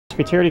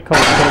Futurity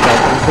Colts in the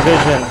Geldings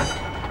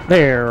division.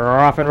 They're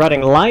off and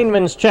running.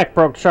 Lineman's check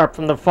broke sharp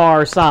from the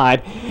far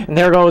side. And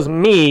there goes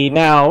Me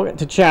now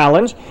to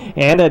challenge.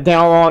 And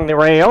down along the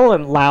rail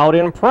and Loud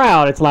and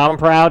Proud. It's Loud and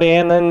Proud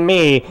and then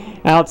Me.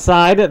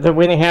 Outside,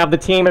 we have the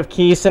team of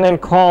KEYSON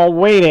and Call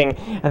waiting.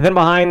 And then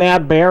behind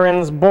that,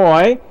 Baron's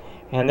Boy.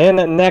 And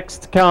then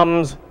next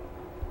comes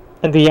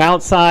the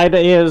outside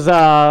is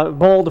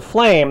Bold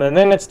Flame. And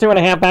then it's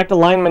 2.5 back to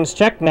Lineman's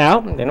check now.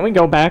 And then we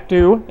go back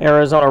to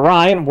Arizona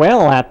Rye. And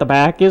well at the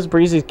back is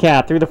Breezy's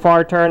Cat. Through the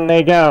far turn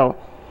they go.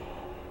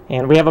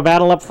 And we have a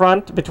battle up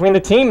front between the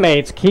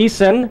teammates,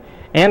 KEYSON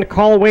and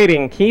Call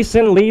waiting.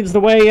 KEYSON leads the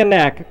way in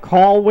neck.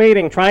 Call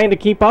waiting, trying to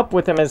keep up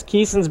with him as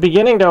KEYSON's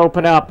beginning to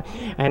open up.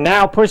 And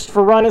now pushed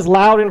for run is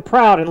Loud and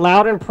Proud. And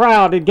Loud and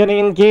Proud getting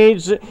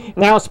engaged.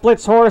 Now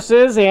splits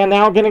horses and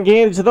now getting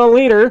engaged the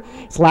leader.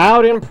 It's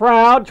Loud and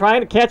Proud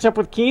trying to catch up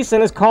with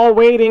KEYSON as Call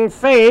waiting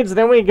fades.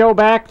 Then we go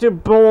back to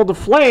Bold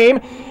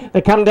Flame.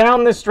 They come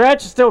down the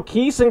stretch. Still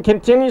KEYSON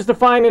continues to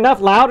find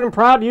enough. Loud and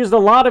Proud used a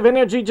lot of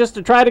energy just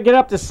to try to get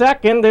up to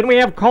second. Then we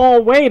have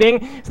Call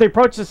waiting as they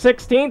approach the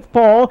 16th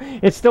pole.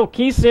 It's still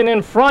KEYSON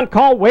in front.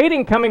 Call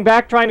waiting coming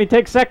back, trying to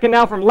take second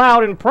now from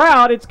Loud and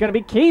Proud. It's going to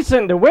be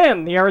KEYSON to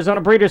win the Arizona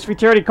Breeders'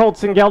 Futurity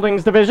Colts and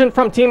Geldings division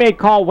from teammate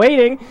Call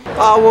waiting.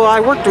 Well, I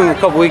worked with him a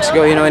couple weeks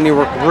ago, and he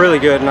worked really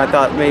good, and I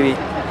thought maybe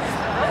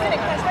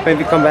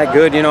come back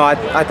good.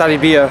 I thought he'd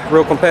be a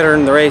real competitor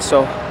in the race,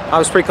 so I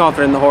was pretty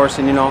confident in the horse,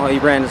 and he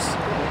ran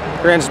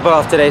his butt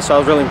off today, so I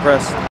was really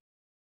impressed.